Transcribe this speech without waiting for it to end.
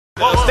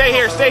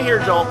Stay here,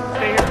 Joel.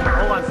 Stay here.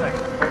 Hold on a second.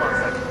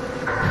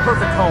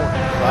 Perfect tone.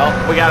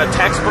 Well, we got a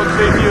textbook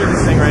view of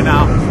this thing right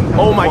now.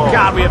 Oh my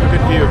God, we have a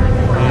good view.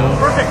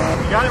 Perfect.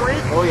 You got it,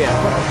 Reed? Oh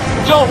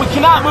yeah. Joel, we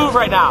cannot move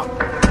right now.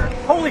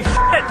 Holy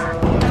shit!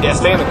 Yeah,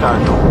 stay in the car.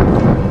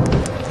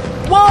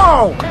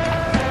 Whoa!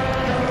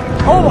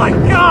 Oh my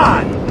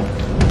God!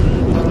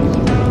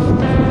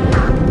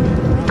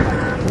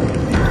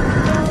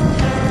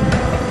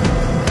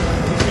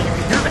 You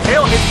can hear the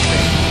hail hit the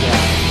thing.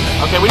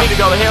 Yeah. Okay, we need to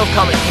go. The hail's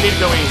coming. We need to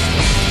go east.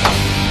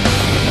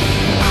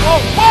 Whoa!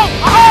 Whoa!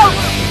 Oh!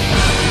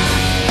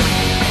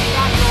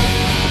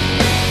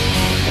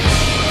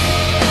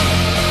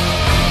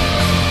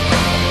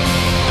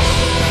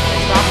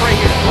 Stop right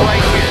here. Go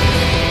right here.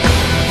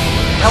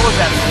 What the hell was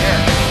that in the air?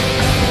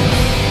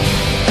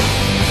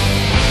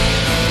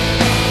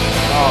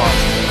 Oh.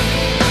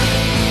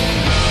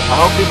 I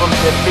hope people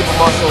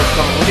muscle is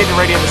coming. We need to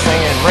radio this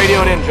thing in.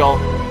 Radio it in, Joel.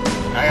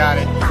 I got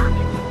it.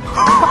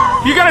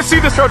 You gotta see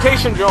this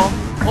rotation, Joel.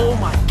 Oh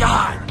my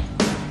God.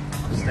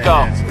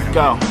 Go.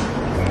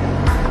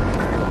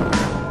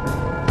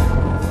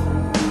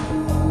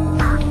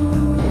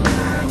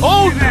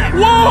 Oh!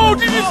 Whoa!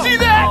 Did you see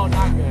that? Oh,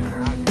 not good.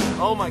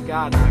 Oh my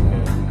God, not good.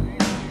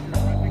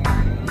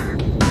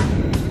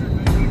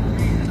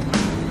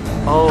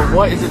 Oh,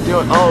 what is it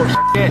doing? Oh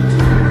shit!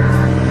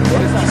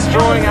 It is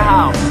destroying a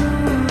house.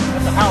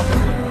 That's a house,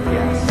 isn't it?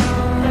 Yes.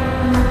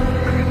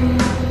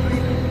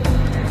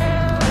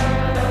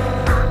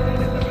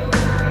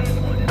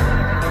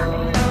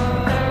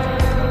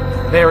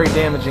 Very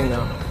damaging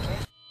though.